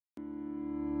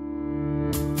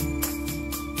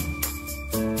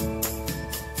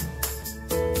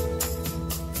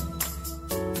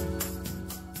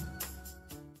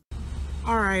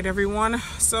Alright everyone,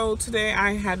 so today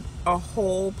I had a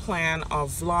whole plan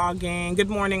of vlogging. Good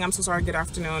morning, I'm so sorry, good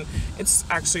afternoon. It's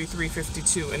actually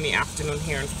 3:52 in the afternoon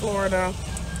here in Florida.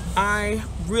 I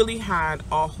really had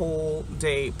a whole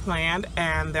day planned,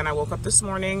 and then I woke up this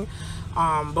morning.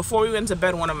 Before we went to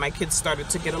bed, one of my kids started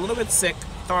to get a little bit sick.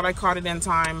 Thought I caught it in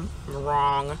time,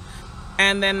 wrong.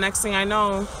 And then next thing I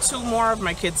know, two more of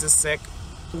my kids is sick.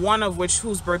 One of which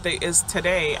whose birthday is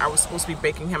today. I was supposed to be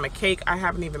baking him a cake. I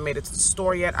haven't even made it to the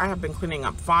store yet. I have been cleaning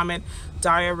up vomit,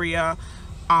 diarrhea.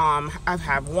 I've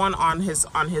had one on his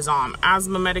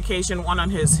asthma medication, one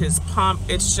on his pump.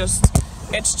 It's just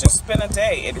been a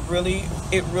day. It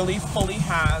really fully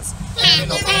has. Happy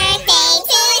birthday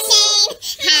to Shane.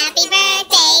 Happy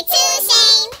birthday to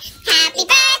Shane. Happy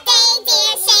birthday,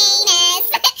 dear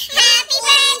Shanus. Happy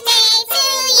birthday to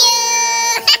you.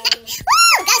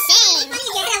 Woo, go Shane.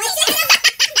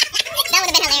 That would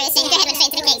have been hilarious, Shane. Go ahead and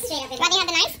straight to the cake. Rodney, have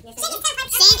the knife?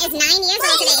 Shane is 9 years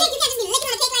old today. Shane,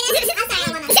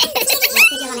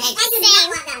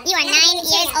 you are 9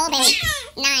 years old, baby.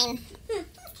 9.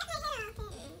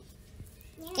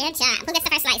 Good job. Who gets the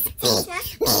first slice?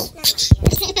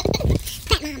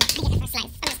 Pat Mom, I get the first slice.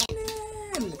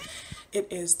 It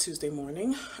is Tuesday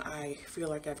morning. I feel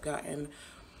like I've gotten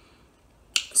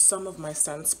some of my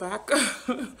sense back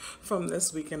from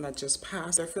this weekend that just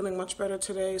passed. They're feeling much better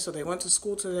today, so they went to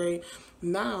school today.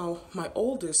 Now, my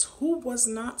oldest, who was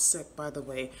not sick, by the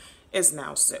way, is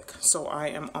now sick. So I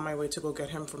am on my way to go get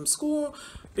him from school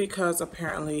because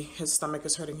apparently his stomach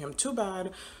is hurting him too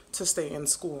bad to stay in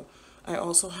school. I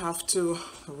also have to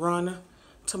run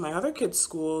to my other kid's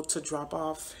school to drop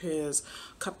off his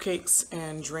cupcakes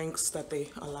and drinks that they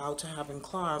allow to have in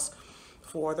class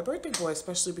for the birthday boy,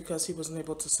 especially because he wasn't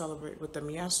able to celebrate with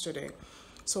them yesterday.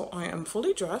 So I am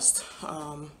fully dressed.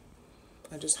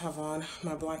 I just have on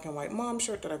my black and white mom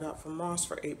shirt that I got from Ross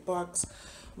for $8.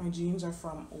 My jeans are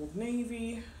from Old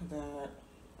Navy that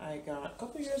I got a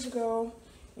couple years ago.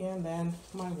 And then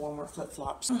my Walmart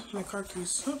flip-flops. My car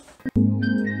keys.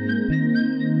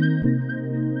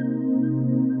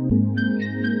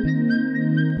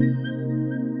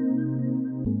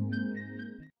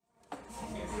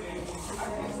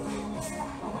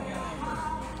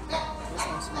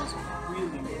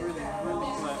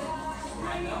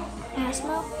 Can I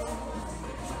smell?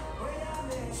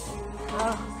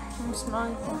 Oh, I'm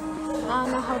smelling. I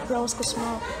don't know how girls can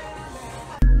smell.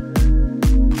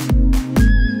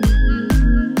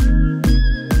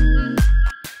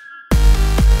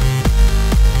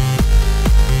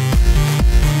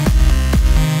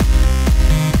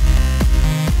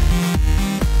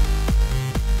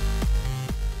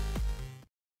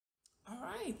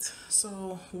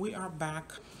 So we are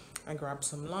back. I grabbed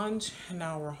some lunch and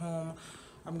now we're home.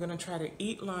 I'm gonna try to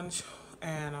eat lunch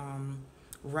and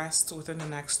rest within the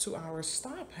next 2 hours.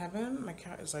 Stop, Heaven. My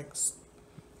cat is like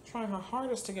trying her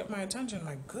hardest to get my attention.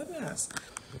 My goodness.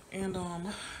 And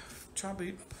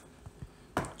probably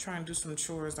try and do some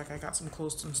chores. Like I got some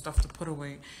clothes and stuff to put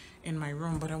away in my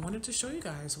room, but I wanted to show you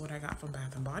guys what I got from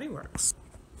Bath and Body Works.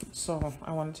 So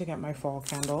I wanted to get my fall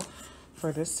candle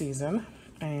for this season.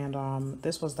 And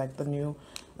this was like the new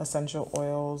essential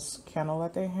oils candle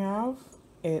that they have.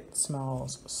 It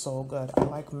smells so good. I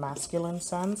like masculine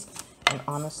scents, and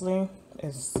honestly,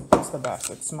 it's the best.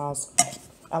 It smells.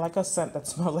 I like a scent that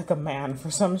smells like a man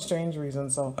for some strange reason.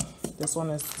 So this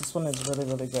one is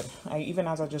really good. Even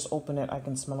as I just open it, I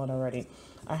can smell it already.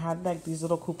 I had like these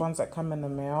little coupons that come in the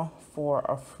mail for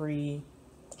a free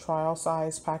trial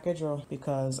size package, or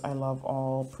because I love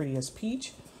all Pretty as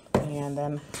Peach. And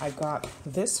then I got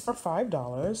this for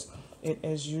 $5. It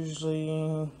is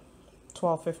usually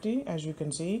 $12.50, as you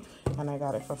can see, and I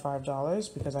got it for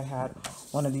 $5 because I had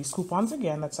one of these coupons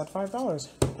again that said $5,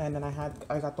 and then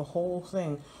I got the whole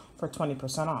thing for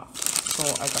 20% off. So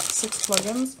I got 6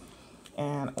 plugins,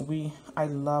 and I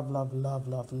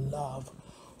love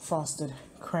frosted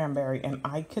cranberry, and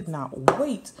I could not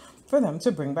wait for them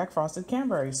to bring back frosted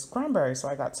cranberry. So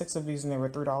I got 6 of these, and they were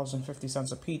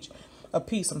 $3.50 a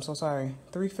piece. I'm so sorry,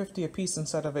 $3.50 a piece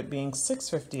instead of it being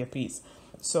 $6.50 a piece.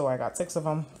 So I got 6 of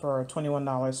them for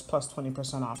 $21 plus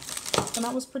 20% off, and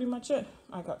that was pretty much it.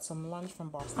 I got some lunch from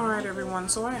Boston. All right, everyone.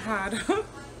 So I had,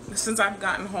 since I've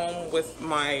gotten home with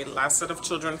my last set of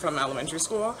children from elementary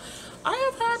school, I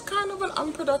have had kind of an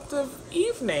unproductive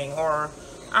evening or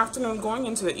afternoon going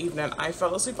into the evening. I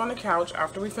fell asleep on the couch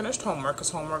after we finished homework,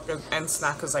 because homework and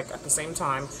snack is like at the same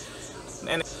time.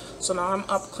 And so now I'm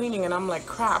up cleaning, and I'm like,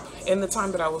 crap, in the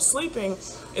time that I was sleeping,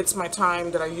 it's my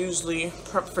time that I usually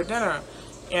prep for dinner,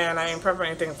 and I ain't prepping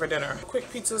anything for dinner. Quick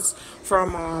pizzas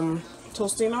from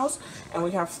Tostinos, and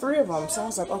we have 3 of them. So I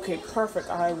was like, okay, perfect.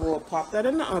 I will pop that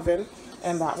in the oven.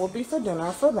 and that will be for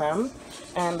dinner for them.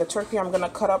 And the turkey I'm gonna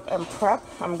cut up and prep.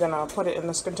 I'm gonna put it in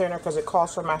this container because it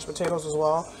calls for mashed potatoes as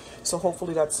well. So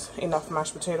hopefully that's enough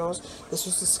mashed potatoes. This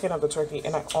was the skin of the turkey,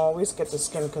 and I always get the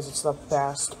skin because it's the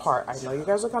best part. I know you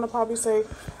guys are gonna probably say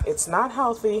it's not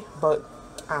healthy, but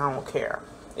I don't care.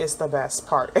 It's the best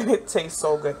part, and it tastes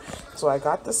so good. So I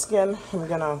got the skin. I'm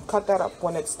gonna cut that up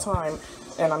when it's time,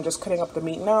 and I'm just cutting up the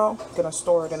meat now. Gonna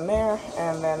store it in there,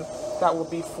 and then that will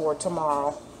be for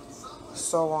tomorrow.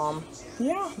 So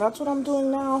yeah, that's what I'm doing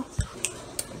now.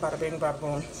 Bada bing, bada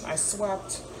boom. I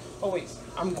swept. Oh wait,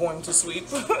 I'm going to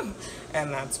sweep.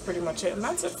 And that's pretty much it. And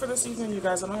that's it for this evening, you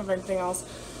guys. I don't have anything else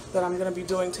that I'm gonna be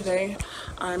doing today.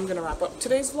 I'm gonna wrap up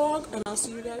today's vlog, and I'll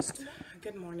see you guys tomorrow.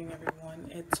 Good morning,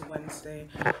 everyone. It's Wednesday.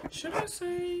 Should I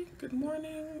say good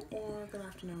morning or good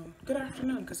afternoon? Good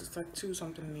afternoon, because it's like 2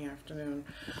 something in the afternoon.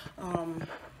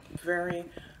 Very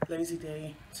lazy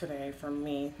day today for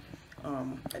me.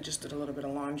 I just did a little bit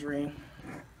of laundry,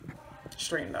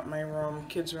 straightened up my room,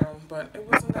 kids' room, but it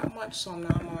wasn't that much, so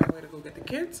now I'm on my way to go get the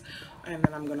kids, and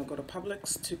then I'm gonna go to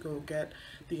Publix to go get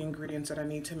the ingredients that I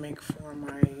need to make for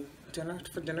my dinner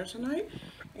tonight,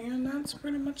 and that's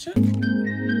pretty much it.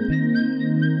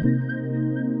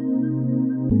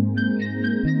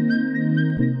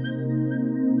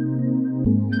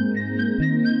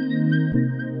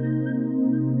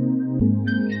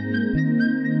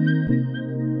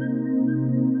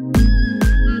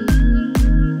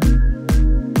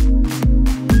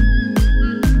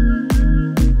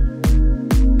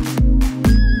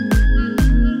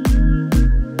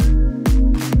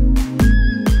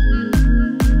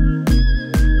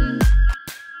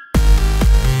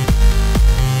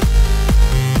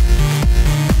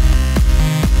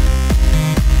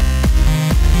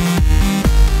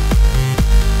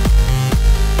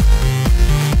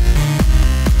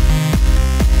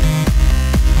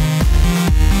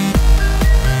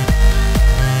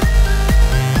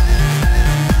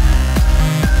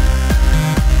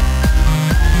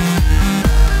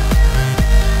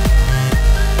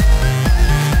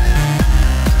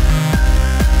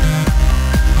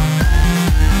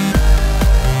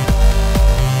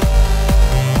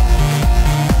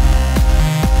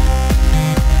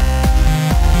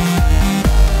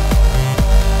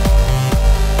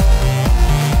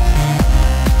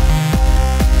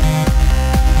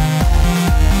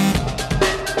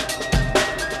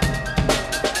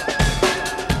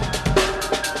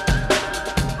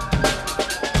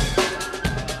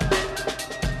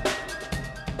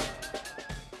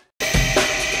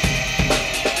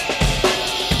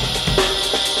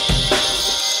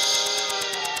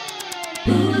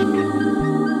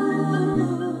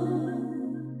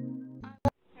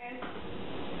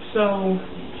 So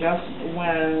just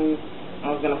when I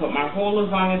was going to put my whole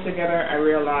lasagna together, I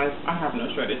realized I have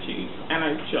no shredded cheese. And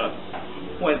I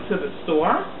just went to the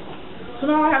store. So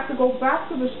now I have to go back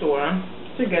to the store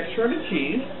to get shredded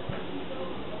cheese.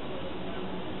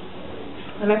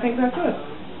 And I think that's it.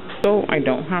 So I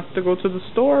don't have to go to the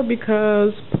store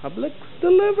because Publix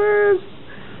delivers.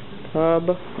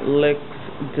 Publix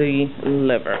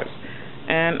delivers.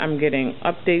 And I'm getting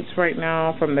updates right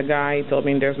now from the guy. He told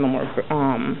me there's no more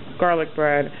garlic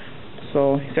bread.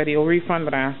 So he said he'll refund,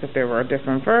 but I asked if there were a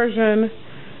different version.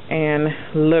 And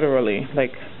literally,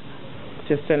 like,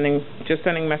 just sending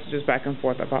messages back and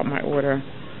forth about my order.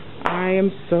 I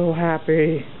am so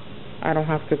happy I don't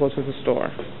have to go to the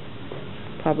store.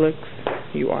 Publix,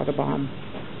 you are the bomb.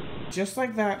 Just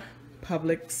like that,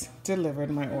 Publix delivered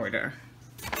my order.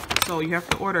 So you have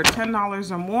to order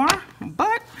 $10 or more,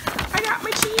 but I got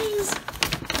my cheese.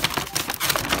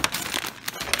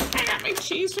 I got my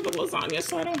cheese for the lasagna,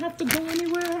 so I don't have to go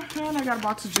anywhere. And I got a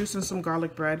box of juice and some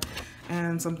garlic bread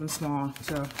and something small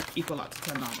to equal out to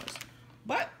 $10.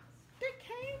 But it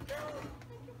came through.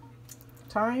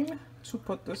 Time to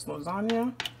put this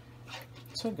lasagna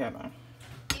together.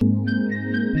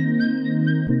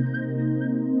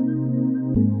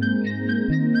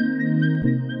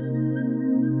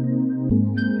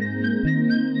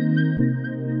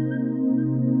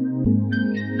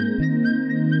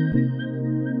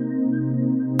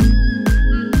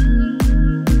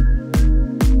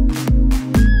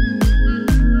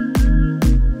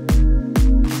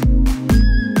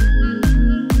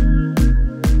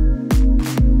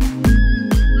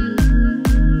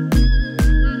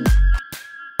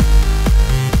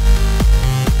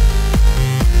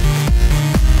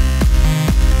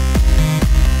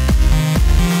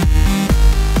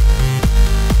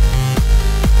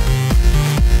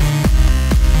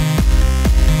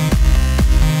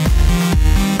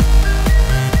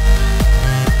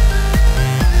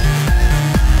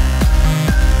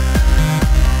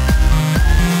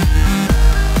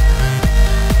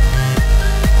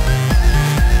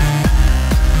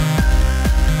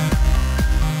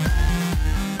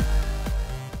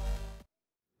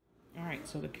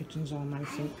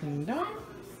 cleaned up.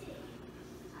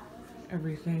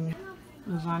 Everything.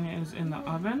 Lasagna is in the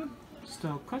oven,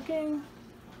 still cooking,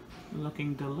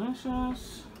 looking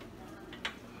delicious.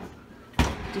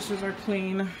 Dishes are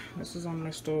clean. This is on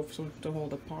my stove so to hold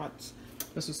the pots.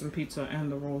 This is some pizza and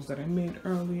the rolls that I made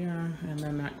earlier, and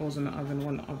then that goes in the oven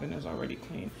when the oven is already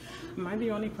clean. Am I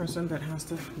the only person that has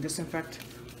to disinfect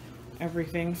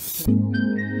everything?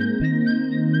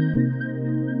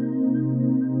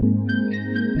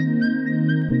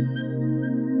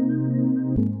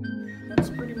 That's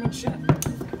pretty much it.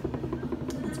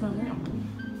 That's my lamp.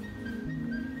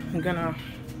 I'm gonna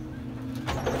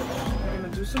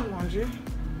do some laundry.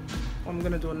 I'm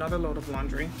gonna do another load of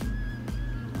laundry.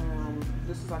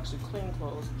 This is actually clean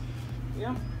clothes.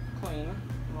 Yep, clean.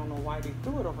 I don't know why they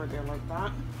threw it over there like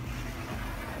that.